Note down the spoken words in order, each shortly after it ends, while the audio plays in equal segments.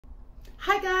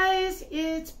Hi guys,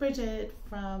 it's Bridget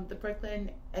from the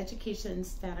Brooklyn Education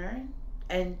Center,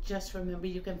 and just remember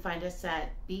you can find us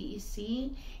at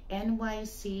becnyc.org.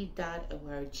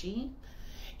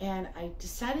 And I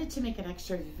decided to make an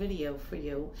extra video for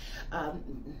you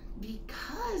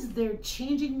because they're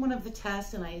changing one of the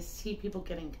tests, and I see people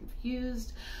getting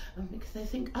confused because I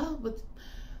think, oh, but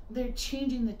they're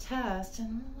changing the test, and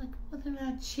I'm like, well, they're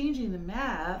not changing the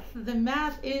math. The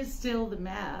math is still the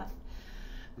math.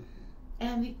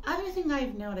 And the other thing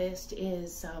I've noticed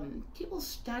is people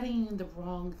studying the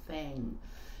wrong thing.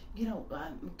 You know,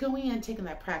 going in and taking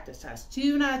that practice test.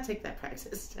 Do not take that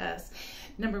practice test,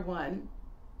 number one.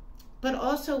 But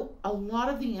also, a lot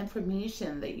of the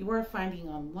information that you are finding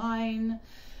online,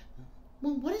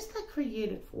 well, what is that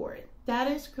created for? That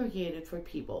is created for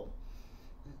people,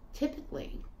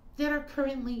 typically, that are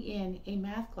currently in a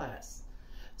math class.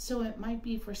 So it might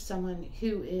be for someone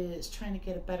who is trying to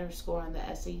get a better score on the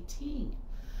SAT,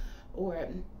 or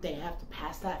they have to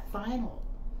pass that final.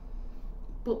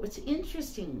 But what's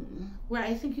interesting, where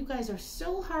I think you guys are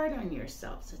so hard on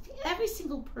yourselves, is every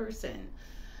single person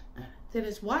that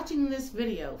is watching this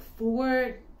video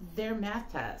for their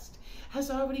math test has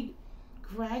already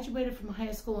graduated from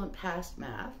high school and passed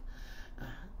math.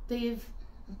 They've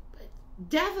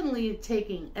definitely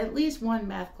taken at least one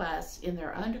math class in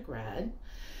their undergrad.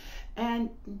 And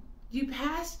you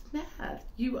passed math.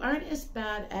 You aren't as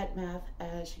bad at math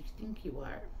as you think you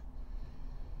are.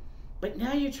 But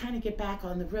now you're trying to get back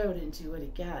on the road and do it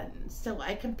again. So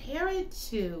I compare it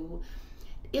to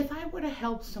if I were to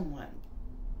help someone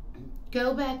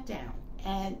go back down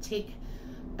and take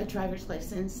a driver's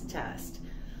license test,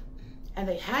 and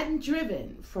they hadn't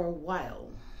driven for a while,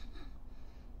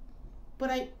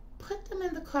 but I put them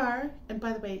in the car, and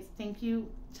by the way, thank you,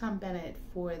 Tom Bennett,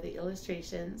 for the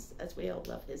illustrations, as we all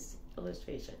love his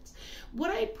illustrations.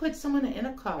 Would I put someone in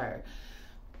a car,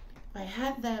 I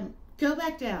had them go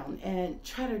back down and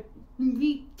try to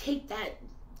retake that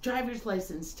driver's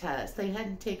license test they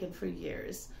hadn't taken for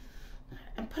years,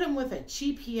 and put them with a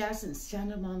GPS and send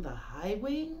them on the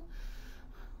highway?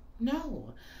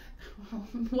 No.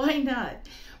 Why not?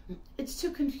 It's too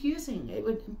confusing. It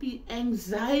would be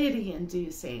anxiety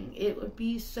inducing. It would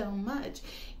be so much.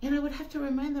 And I would have to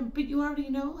remind them, but you already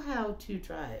know how to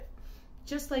drive.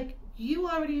 Just like you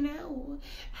already know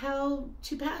how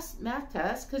to pass math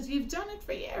tests because you've done it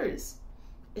for years.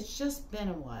 It's just been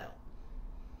a while.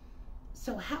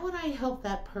 So how would I help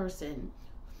that person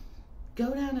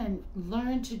go down and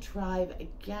learn to drive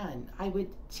again? I would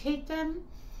take them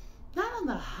not on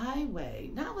the highway,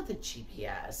 not with a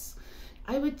GPS.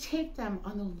 I would take them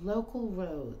on the local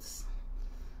roads,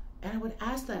 and I would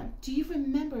ask them, do you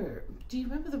remember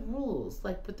the rules,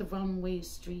 like with the one-way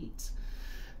streets?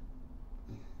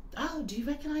 Oh, do you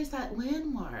recognize that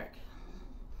landmark?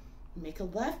 Make a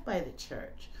left by the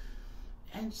church.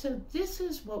 And so this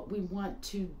is what we want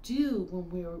to do when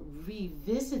we're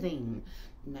revisiting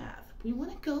math. We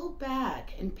want to go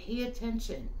back and pay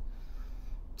attention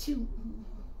to,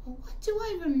 what do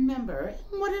I remember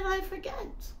and what did I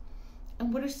forget?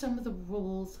 And what are some of the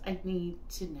rules I need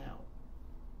to know?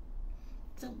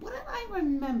 So what did I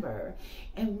remember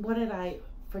and what did I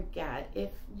forget? If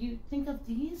you think of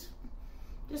these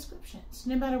descriptions,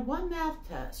 no matter what math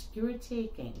test you're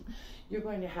taking, you're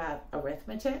going to have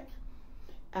arithmetic,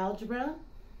 algebra,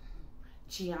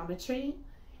 geometry,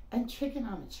 and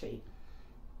trigonometry.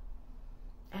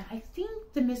 And I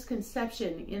think the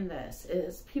misconception in this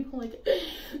is people like,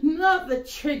 not the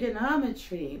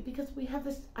trigonometry, because we have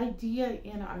this idea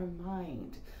in our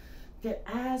mind that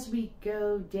as we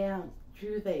go down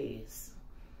through these,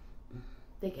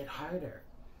 they get harder.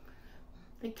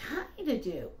 They kind of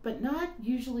do, but not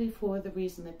usually for the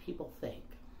reason that people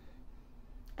think.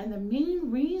 And the main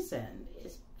reason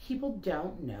is people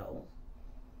don't know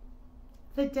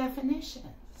the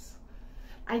definitions.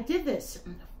 I did this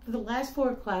for the last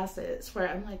 4 classes where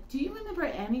I'm like, do you remember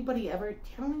anybody ever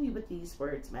telling you what these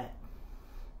words meant?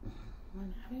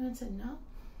 And everyone said no.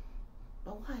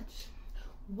 But watch.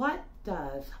 What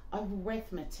does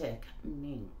arithmetic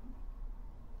mean?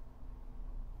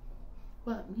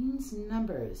 Well, it means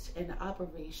numbers and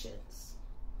operations.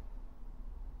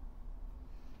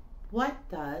 What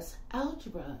does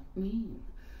algebra mean?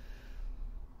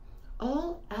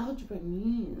 All algebra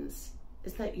means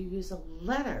is that you use a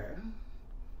letter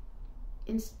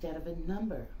instead of a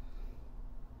number.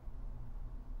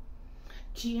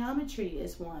 Geometry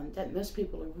is one that most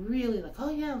people are really like,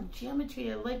 oh yeah,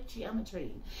 geometry, I like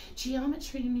geometry.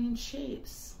 Geometry means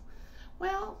shapes.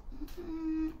 Well,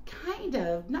 kind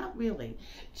of, not really.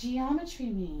 Geometry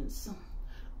means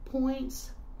points,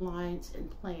 lines, and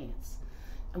planes.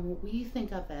 And what we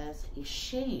think of as a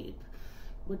shape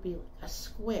would be like a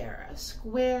square. A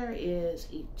square is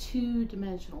a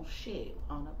two-dimensional shape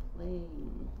on a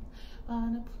plane.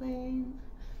 On a plane.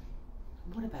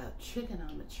 What about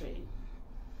trigonometry?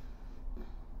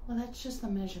 Well, that's just the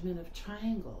measurement of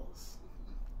triangles.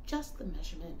 Just the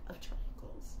measurement of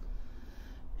triangles.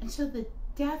 And so the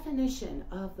definition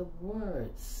of the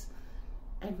words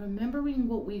and remembering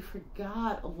what we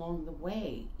forgot along the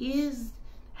way is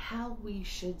how we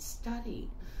should study.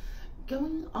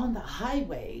 Going on the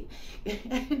highway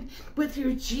with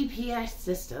your GPS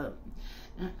system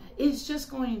is just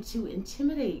going to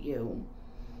intimidate you.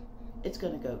 It's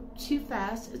going to go too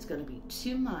fast, it's going to be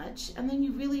too much, and then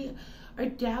you really are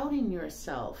doubting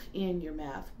yourself in your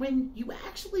math when you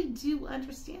actually do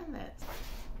understand this.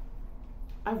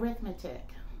 Arithmetic.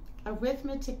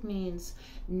 Arithmetic means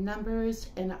numbers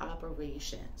and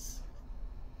operations.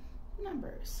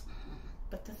 Numbers.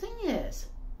 But the thing is,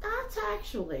 that's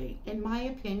actually, in my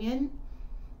opinion,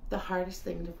 the hardest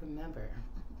thing to remember.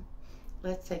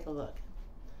 Let's take a look.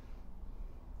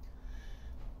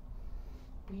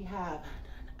 We have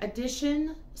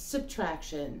addition,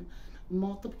 subtraction,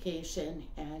 multiplication,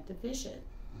 and division.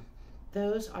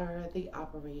 Those are the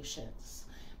operations.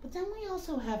 But then we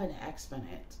also have an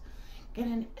exponent. And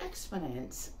an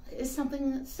exponent is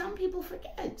something that some people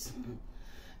forget.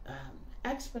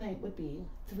 Exponent would be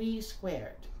 3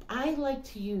 squared. I like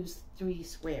to use 3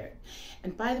 squared.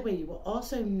 And by the way, you will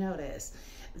also notice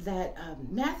that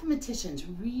mathematicians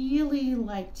really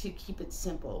like to keep it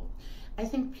simple. I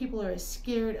think people are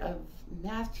scared of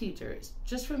math teachers.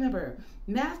 Just remember,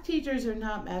 math teachers are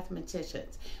not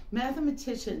mathematicians.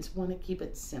 Mathematicians want to keep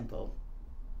it simple.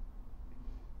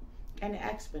 An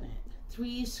exponent,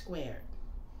 3 squared.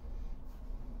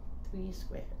 3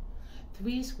 squared.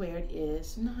 3 squared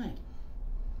is 9.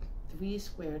 3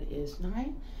 squared is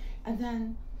 9. And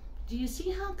then, do you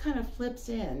see how it kind of flips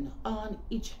in on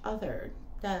each other?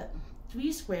 That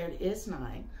 3 squared is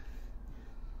 9.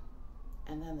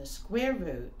 And then the square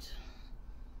root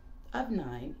of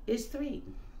 9 is 3.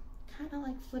 Kind of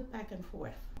like flip back and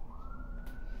forth.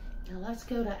 Now let's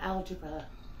go to algebra.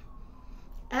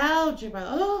 Algebra.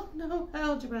 Oh, no,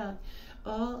 algebra.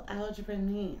 All algebra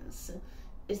means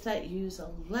is that you use a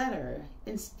letter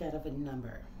instead of a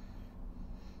number.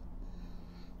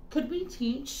 Could we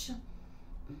teach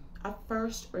a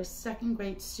first or second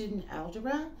grade student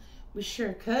algebra? We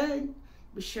sure could.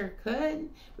 We sure could.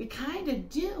 We kind of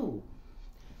do.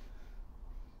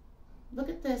 Look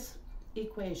at this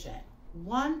equation.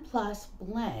 1 plus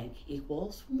blank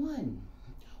equals 1.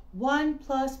 1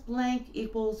 plus blank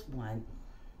equals 1.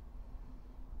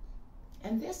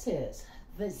 And this is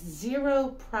the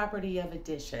zero property of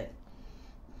addition.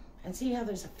 And see how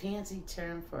there's a fancy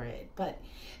term for it. But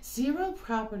zero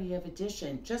property of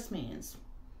addition just means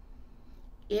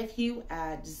if you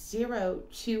add 0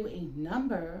 to a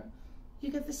number,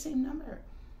 you get the same number.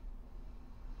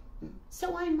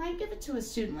 So I might give it to a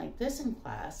student like this in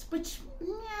class, which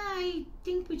I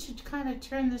think we should kind of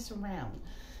turn this around.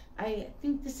 I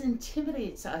think this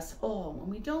intimidates us all when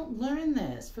we don't learn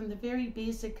this from the very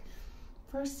basic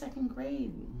first, second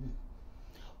grade.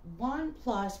 1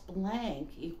 plus blank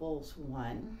equals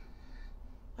 1.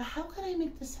 But how can I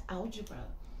make this algebra?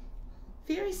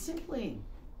 Very simply.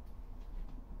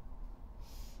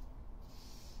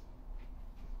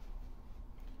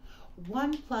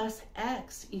 One plus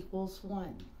x equals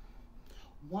 1.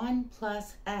 1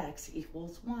 plus x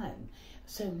equals 1.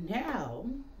 So now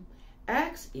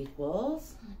x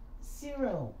equals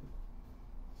 0.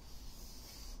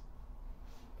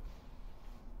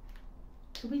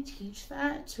 Could we teach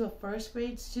that to a first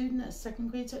grade student, a second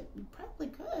grade student? We probably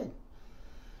could.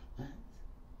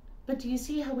 But do you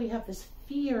see how we have this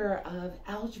fear of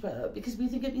algebra because we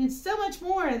think it means so much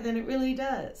more than it really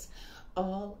does?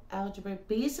 All algebra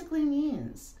basically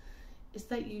means is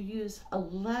that you use a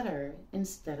letter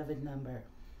instead of a number.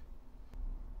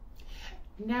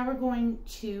 Now we're going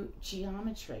to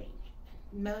geometry.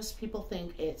 Most people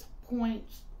think it's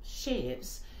points,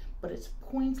 shapes, but it's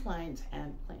points, lines,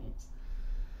 and planes.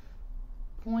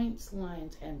 Points,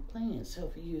 lines, and planes. So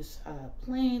if you use a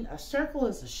plane, a circle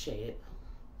is a shape.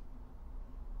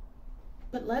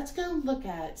 But let's go look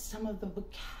at some of the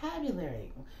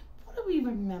vocabulary. What do we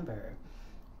remember?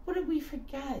 What did we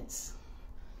forget?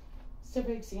 So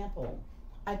for example,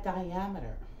 a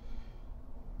diameter,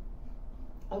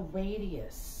 a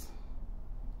radius.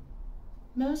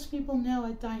 Most people know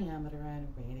a diameter and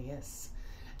a radius.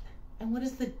 And what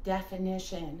is the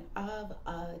definition of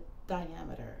a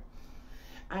diameter?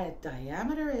 A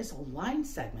diameter is a line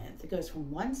segment that goes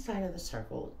from one side of the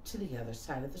circle to the other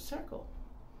side of the circle.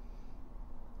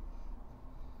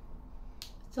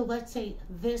 So let's say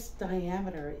this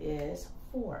diameter is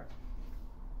 4.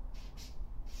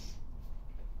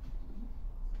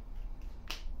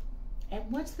 And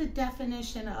what's the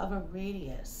definition of a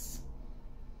radius?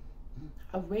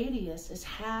 A radius is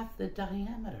half the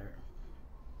diameter.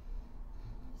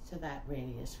 So that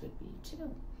radius would be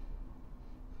 2.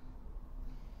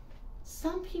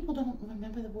 Some people don't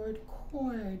remember the word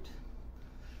chord.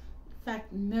 In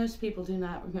fact, most people do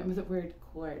not remember the word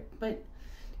chord. But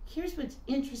here's what's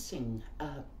interesting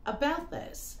about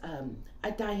this.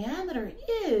 A diameter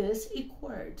is a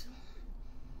chord.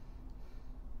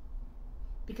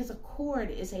 Because a chord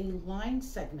is a line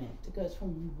segment that goes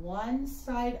from one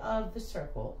side of the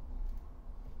circle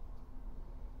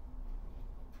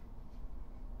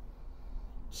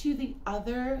to the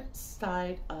other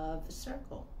side of the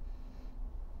circle.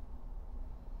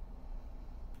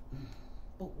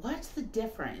 But what's the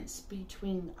difference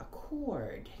between a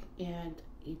chord and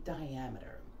a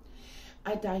diameter?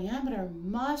 A diameter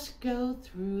must go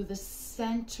through the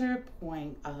center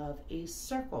point of a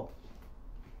circle.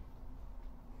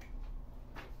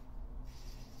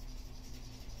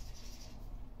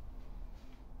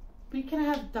 We can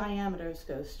have diameters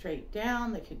go straight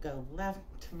down, they could go left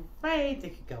to right, they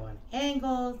could go on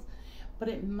angles, but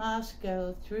it must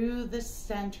go through the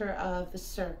center of the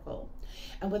circle.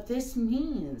 And what this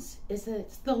means is that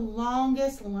it's the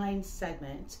longest line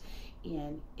segment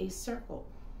in a circle.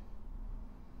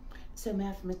 So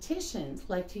mathematicians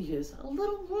like to use a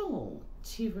little rule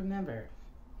to remember.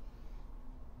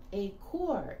 A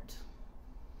chord.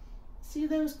 See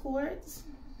those chords?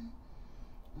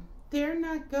 They're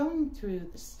not going through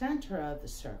the center of the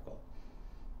circle.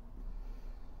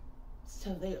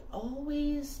 So they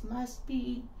always must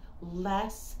be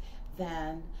less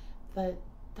than the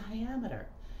diameter.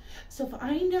 So if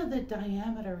I know the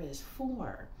diameter is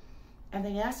 4 and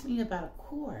they ask me about a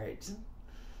chord,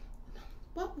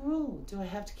 what rule do I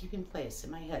have to keep in place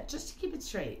in my head just to keep it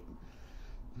straight?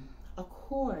 A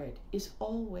chord is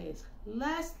always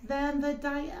less than the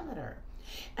diameter.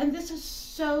 And this is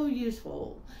so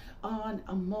useful on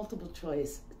a multiple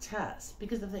choice test,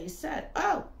 because if they said,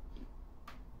 oh,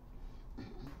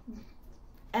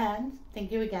 and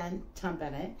thank you again, Tom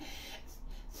Bennett,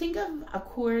 think of a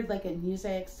chord like in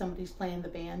music, somebody's playing the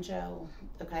banjo,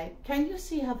 okay? Can you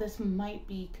see how this might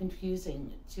be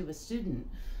confusing to a student?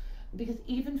 Because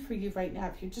even for you right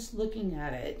now, if you're just looking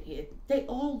at it, they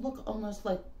all look almost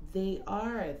like they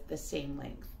are the same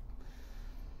length.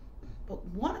 But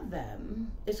one of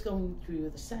them is going through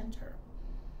the center.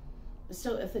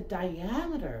 So if the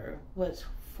diameter was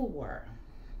 4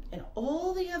 and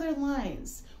all the other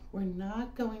lines were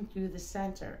not going through the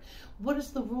center, what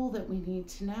is the rule that we need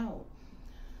to know?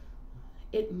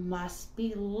 It must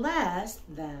be less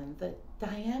than the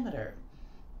diameter.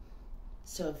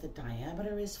 So if the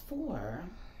diameter is 4,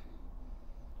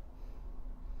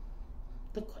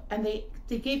 and they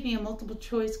gave me a multiple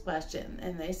choice question,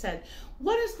 and they said,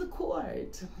 what is the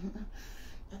chord?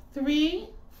 3,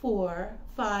 4,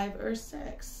 5, or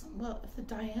 6? Well, if the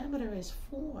diameter is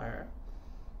 4,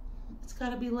 it's got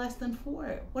to be less than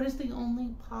 4. What is the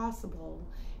only possible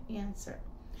answer?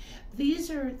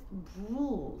 These are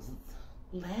rules,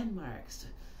 landmarks,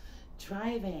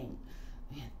 driving,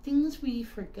 things we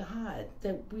forgot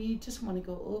that we just want to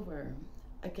go over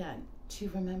again to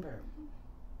remember.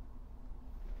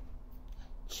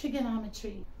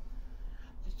 Trigonometry.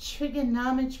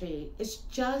 Trigonometry is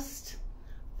just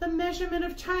the measurement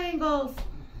of triangles.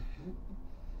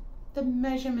 The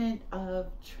measurement of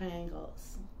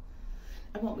triangles.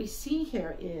 And what we see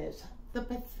here is the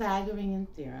Pythagorean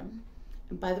theorem.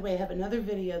 And by the way, I have another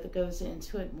video that goes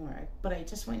into it more, but I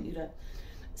just want you to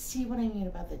see what I mean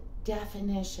about the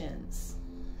definitions.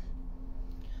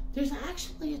 There's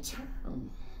actually a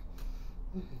term.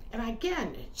 And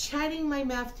again, chatting my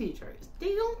math teachers,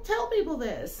 they don't tell people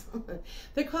this.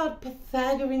 They're called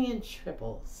Pythagorean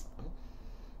triples.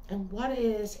 And what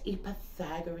is a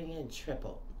Pythagorean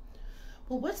triple?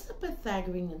 Well, what's the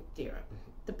Pythagorean theorem?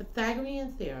 The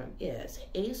Pythagorean theorem is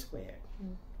a squared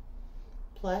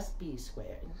plus b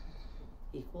squared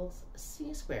equals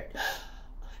c squared.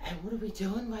 And what are we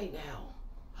doing right now?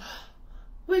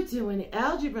 We're doing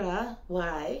algebra.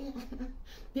 Why?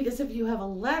 Because if you have a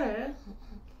letter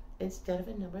instead of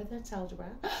a number, that's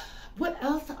algebra. What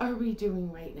else are we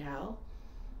doing right now?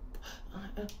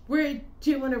 We're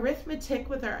doing arithmetic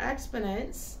with our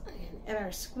exponents and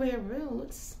our square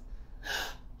roots.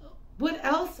 What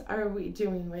else are we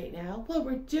doing right now? Well,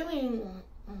 we're doing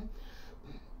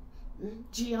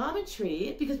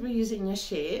geometry because we're using a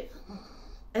shape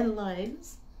and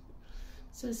lines.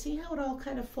 So see how it all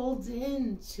kind of folds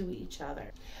into each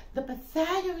other. The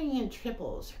Pythagorean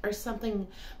triples are something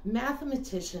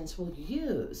mathematicians will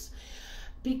use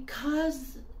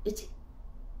because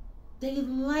they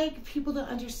like people to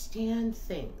understand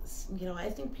things. You know, I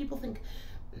think people think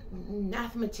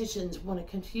mathematicians want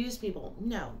to confuse people.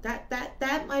 No,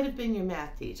 that might have been your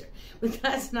math teacher, but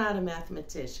that's not a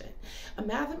mathematician. A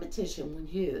mathematician will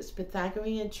use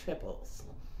Pythagorean triples,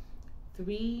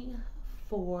 3,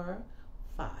 4,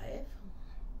 5,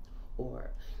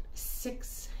 or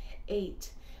 6,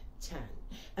 8, 10.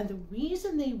 And the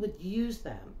reason they would use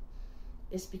them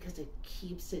is because it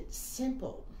keeps it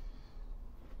simple.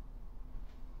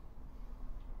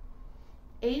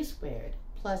 A squared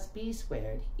plus B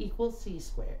squared equals C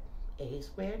squared. A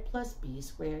squared plus B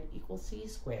squared equals C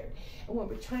squared. And what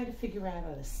we're trying to figure out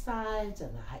are the sides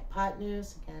and the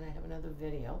hypotenuse. Again, I have another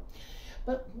video.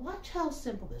 But watch how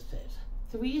simple this is.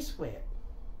 3 squared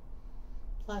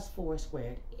plus 4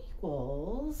 squared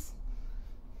equals,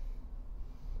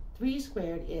 3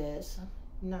 squared is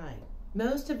 9.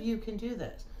 Most of you can do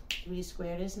this. 3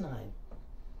 squared is 9.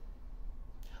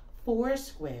 4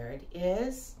 squared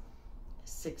is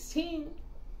 16.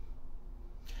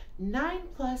 9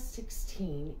 plus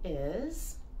 16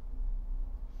 is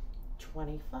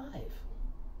 25.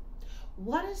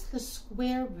 What is the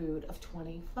square root of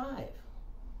 25?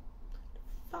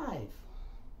 5.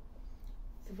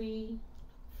 3,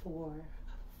 4,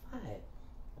 5.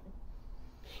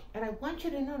 And I want you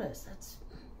to notice that's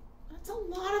a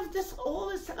lot of this, all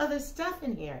this other stuff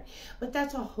in here. But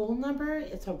that's a whole number.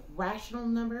 It's a rational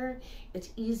number. It's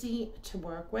easy to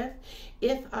work with.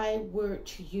 If I were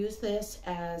to use this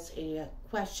as a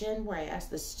question where I ask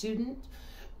the student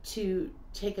to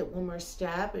take it one more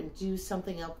step and do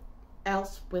something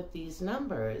else with these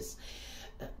numbers,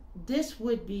 this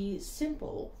would be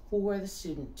simple for the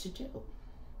student to do.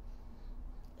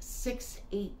 6,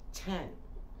 8, 10.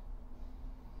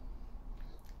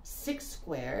 6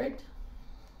 squared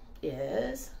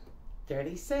is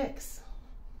 36.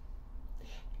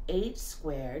 8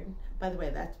 squared, by the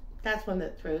way, that's one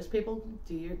that throws people.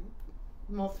 Do your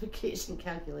multiplication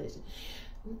calculation.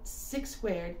 6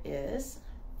 squared is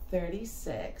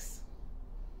 36.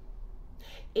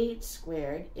 8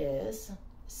 squared is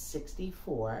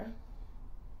 64.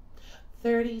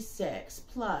 36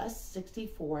 plus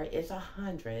 64 is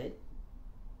 100.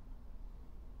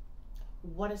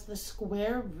 What is the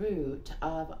square root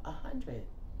of 100?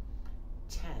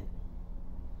 10.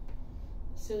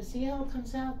 So see how it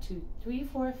comes out to 3,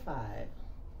 4, 5,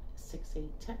 6,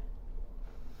 8, 10.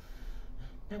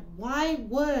 Now, why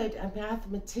would a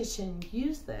mathematician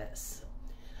use this?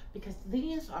 Because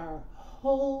these are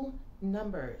whole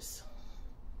numbers,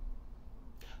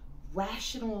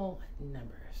 rational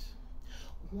numbers.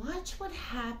 Watch what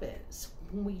happens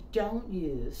when we don't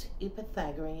use a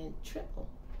Pythagorean triple.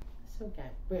 So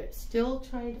again, we're still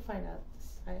trying to find out the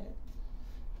side.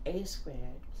 A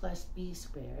squared plus B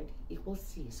squared equals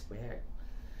C squared.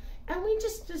 And we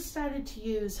just decided to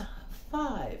use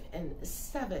 5 and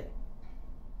 7.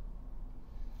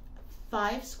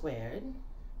 5 squared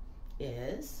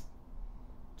is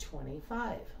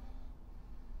 25.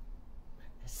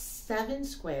 7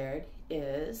 squared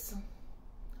is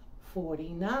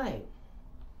 49.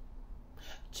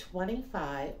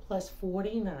 25 plus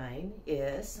 49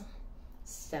 is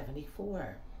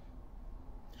 74.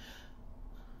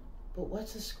 But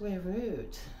what's the square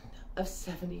root of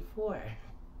 74?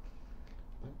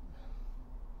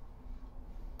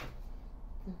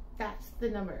 That's the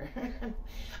number.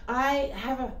 I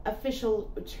have an official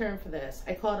term for this.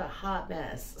 I call it a hot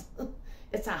mess.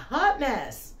 It's a hot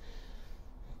mess.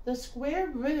 The square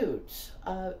root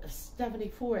of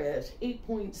 74 is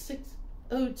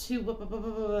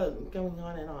 8.602, going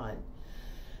on and on.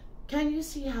 Can you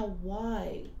see how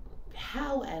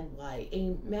and why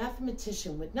a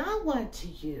mathematician would not want to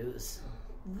use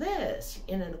this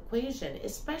in an equation,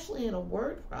 especially in a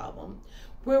word problem,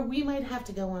 where we might have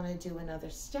to go on and do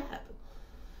another step?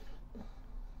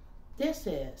 This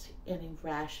is an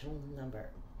irrational number.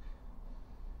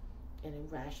 An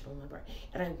irrational number.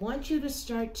 And I want you to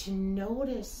start to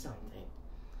notice something.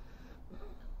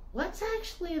 What's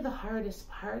actually the hardest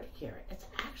part here? It's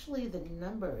actually the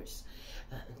numbers,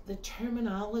 the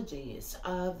terminologies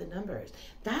of the numbers.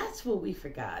 That's what we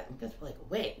forgot. Because we're like,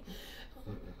 wait,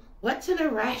 what's an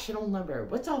irrational number?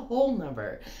 What's a whole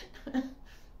number?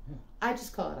 I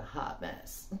just call it a hot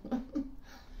mess.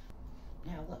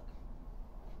 Now look,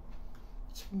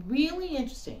 it's really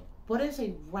interesting. What is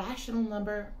a rational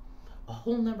number? A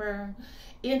whole number?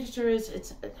 Integers,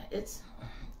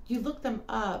 you look them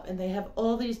up and they have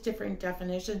all these different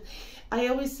definitions. I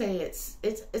always say it's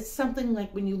something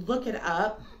like when you look it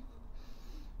up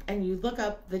and you look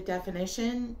up the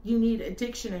definition, you need a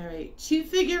dictionary to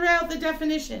figure out the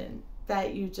definition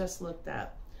that you just looked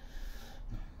up.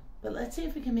 But let's see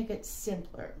if we can make it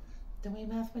simpler, the way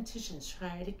mathematicians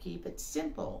try to keep it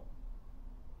simple.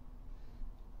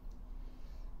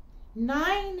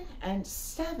 9 and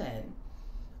 7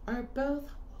 are both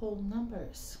whole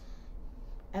numbers,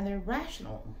 and they're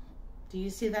rational. Do you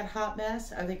see that hot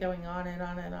mess? Are they going on and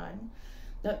on and on?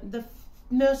 The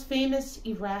most famous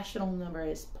irrational number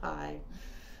is pi,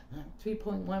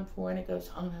 3.14, and it goes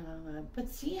on and on and on.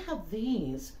 But see how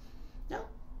these, no,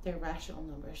 they're rational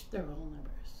numbers, they're whole numbers.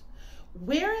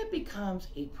 Where it becomes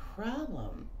a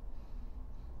problem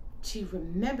to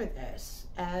remember this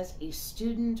as a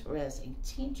student or as a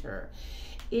teacher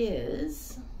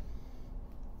is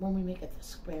when we make it the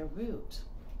square root.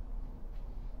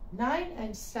 9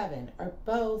 and 7 are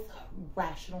both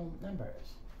rational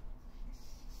numbers.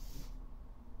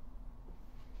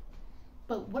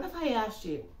 But what if I asked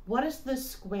you, what is the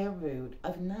square root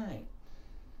of 9?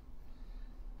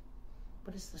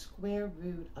 What is the square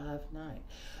root of 9?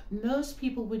 Most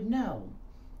people would know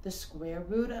the square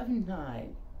root of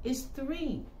 9 is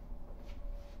 3.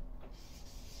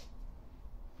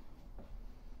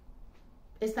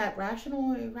 Is that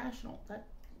rational or irrational?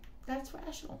 That's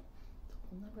rational. The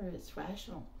whole number is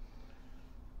rational.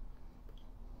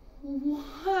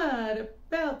 What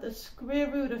about the square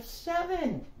root of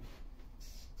 7?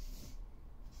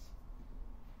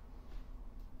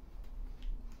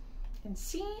 And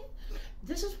see,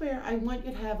 this is where I want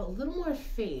you to have a little more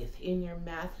faith in your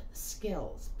math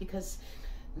skills, because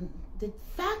the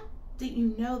fact that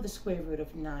you know the square root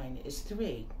of 9 is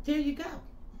 3, there you go.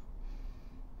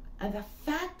 And the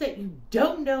fact that you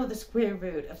don't know the square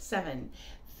root of 7,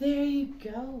 there you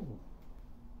go.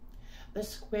 The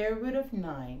square root of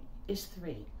 9 is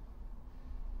 3,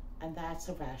 and that's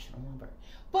a rational number.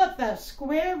 But the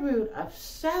square root of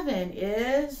 7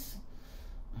 is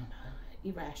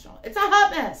irrational. It's a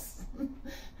hot mess.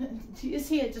 Do you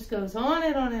see it just goes on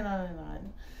and on and on and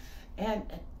on? And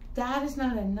that is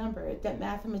not a number that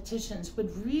mathematicians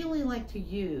would really like to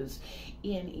use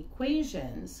in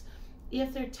equations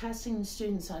if they're testing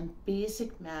students on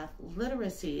basic math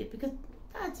literacy, because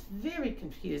that's very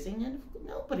confusing and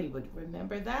nobody would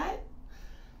remember that.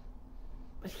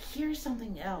 But here's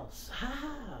something else.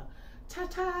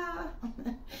 Ta-ta!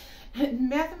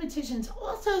 Mathematicians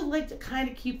also like to kind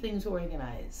of keep things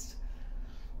organized.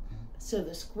 So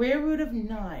the square root of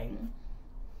 9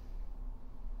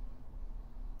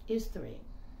 is 3,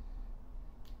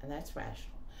 and that's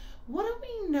rational. What do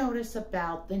we notice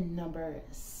about the number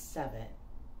 7?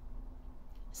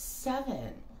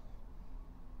 7.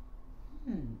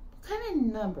 What kind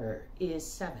of number is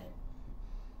 7?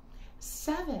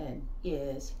 7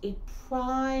 is a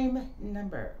prime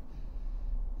number.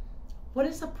 What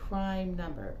is a prime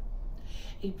number?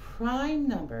 A prime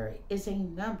number is a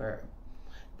number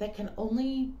that can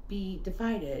only be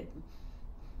divided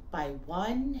by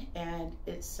 1 and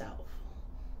itself.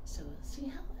 So see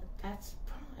how that's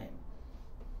prime.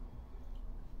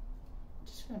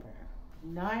 Just remember,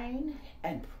 9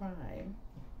 and prime.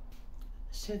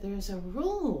 So there's a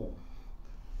rule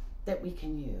that we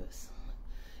can use.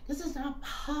 This is not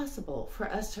possible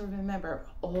for us to remember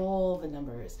all the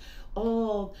numbers,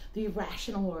 all the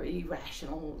rational or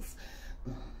irrationals,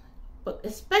 but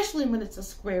especially when it's a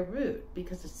square root,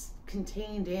 because it's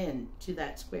contained into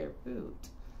that square root.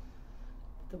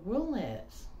 The rule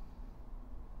is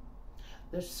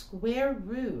the square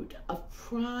root of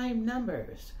prime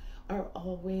numbers are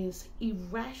always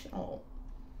irrational.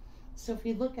 So if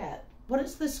you look at, what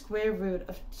is the square root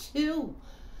of 2?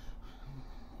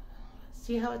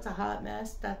 See how it's a hot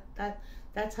mess?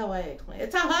 That's how I explain it.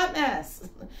 It's a hot mess.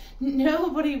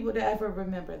 Nobody would ever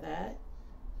remember that.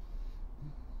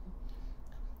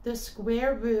 The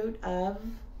square root of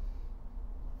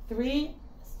 3,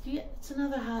 it's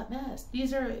another hot mess.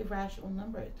 These are irrational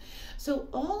numbers. So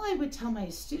all I would tell my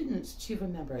students to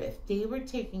remember if they were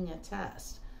taking a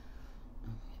test,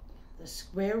 the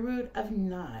square root of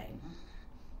 9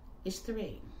 is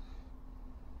 3,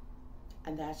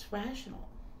 and that's rational.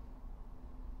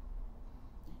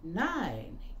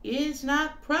 9 is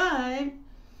not prime,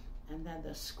 and then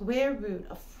the square root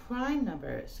of prime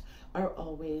numbers are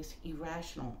always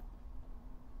irrational.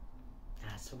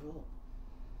 That's the rule.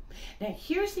 Now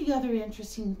here's the other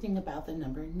interesting thing about the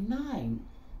number 9.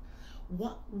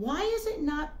 Why is it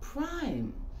not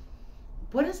prime?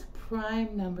 What does a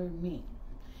prime number mean?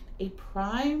 A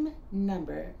prime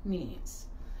number means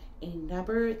a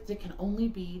number that can only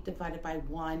be divided by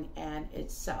 1 and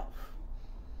itself.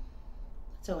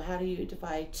 So how do you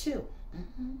divide 2?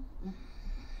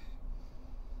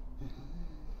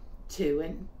 2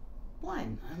 and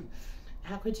 1.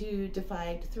 How could you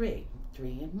divide 3?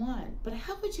 3 and 1. But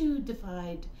how would you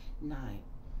divide 9?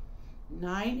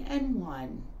 9 and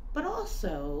 1, but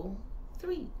also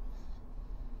 3.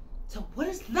 So what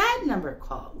is that number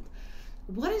called?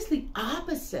 What is the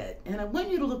opposite? And I want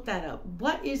you to look that up.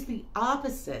 What is the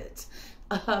opposite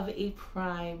of a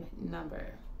prime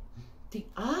number? The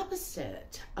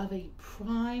opposite of a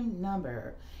prime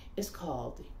number is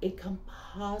called a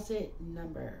composite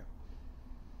number.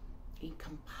 A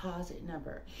composite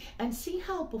number. And see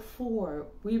how before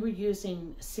we were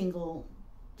using single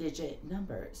digit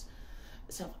numbers.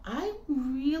 So if I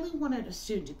really wanted a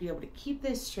student to be able to keep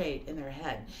this straight in their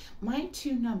head, my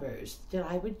 2 numbers that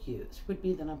I would use would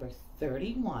be the number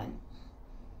 31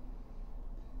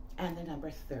 and the number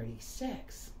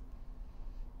 36.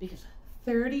 Because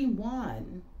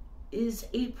 31 is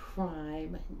a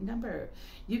prime number.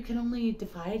 You can only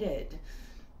divide it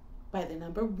by the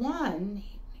number 1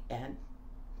 and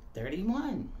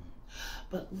 31.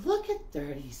 But look at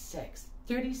 36.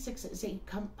 36 is a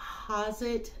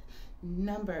composite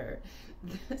number.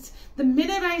 The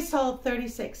minute I saw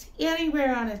 36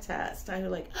 anywhere on a test, I was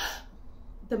like,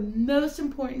 the most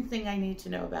important thing I need to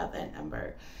know about that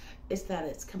number is that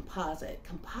it's composite.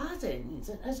 Composite means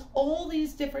it has all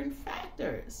these different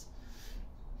factors.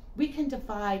 We can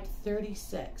divide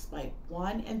 36 by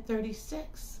 1 and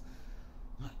 36,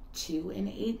 2 and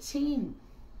 18,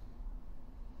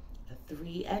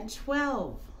 3 and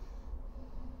 12,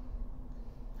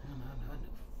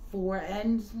 4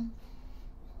 and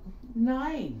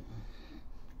 9,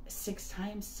 6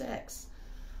 times 6.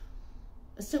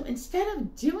 So instead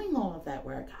of doing all of that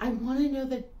work, I want to know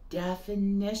the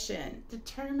definition, the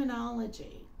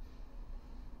terminology.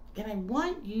 And I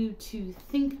want you to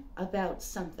think about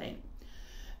something.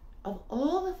 Of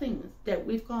all the things that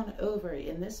we've gone over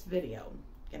in this video,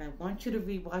 and I want you to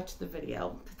rewatch the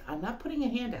video. I'm not putting a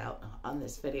handout on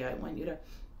this video. I want you to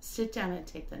sit down and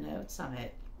take the notes on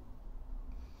it.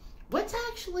 What's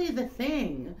actually the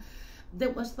thing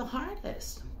that was the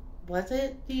hardest? Was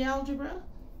it the algebra?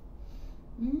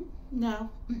 No.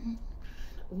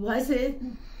 Was it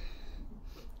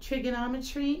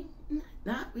trigonometry?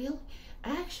 Not really.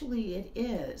 Actually, it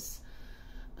is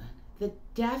the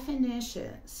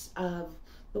definitions of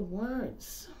the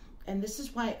words. And this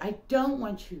is why I don't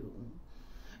want you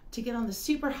to get on the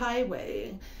super highway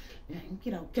and,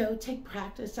 go take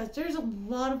practice. There's a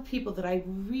lot of people that I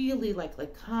really like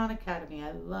Khan Academy.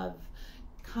 I love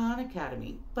Khan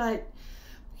Academy, but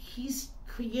he's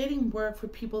creating work for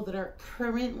people that are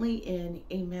currently in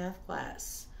a math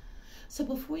class. So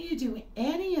before you do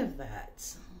any of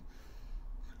that,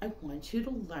 I want you to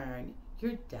learn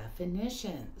your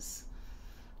definitions.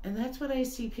 And that's what I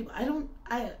see people,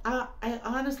 I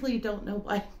honestly don't know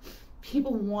why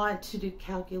people want to do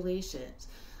calculations.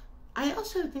 I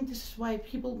also think this is why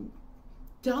people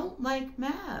don't like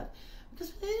math,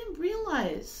 because they didn't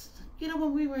realize,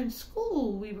 when we were in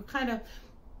school, we were kind of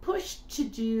pushed to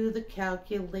do the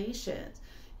calculations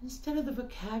instead of the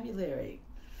vocabulary.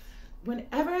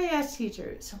 Whenever I ask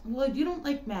teachers, well, you don't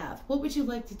like math, what would you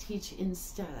like to teach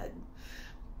instead?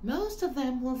 Most of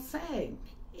them will say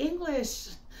English,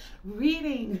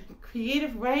 reading,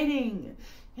 creative writing.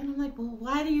 And I'm like, well,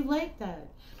 why do you like that?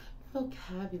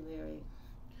 Vocabulary.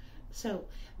 So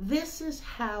this is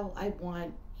how I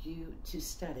want you to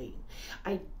study.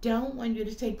 I don't want you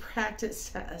to take practice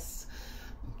tests.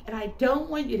 And I don't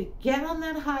want you to get on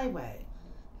that highway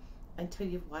until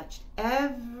you've watched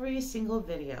every single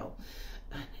video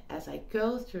as I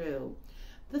go through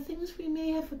the things we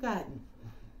may have forgotten.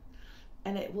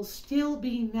 And it will still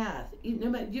be math.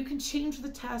 You can change the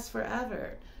test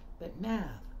forever, but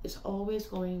math is always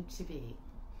going to be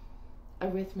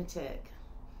arithmetic,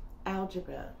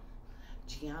 algebra,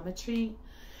 geometry,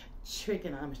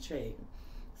 trigonometry,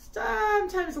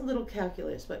 sometimes a little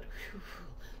calculus, but whew,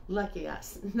 lucky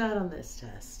us, not on this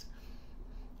test.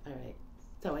 All right,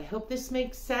 so I hope this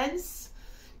makes sense,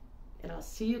 and I'll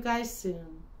see you guys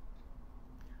soon.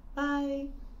 Bye.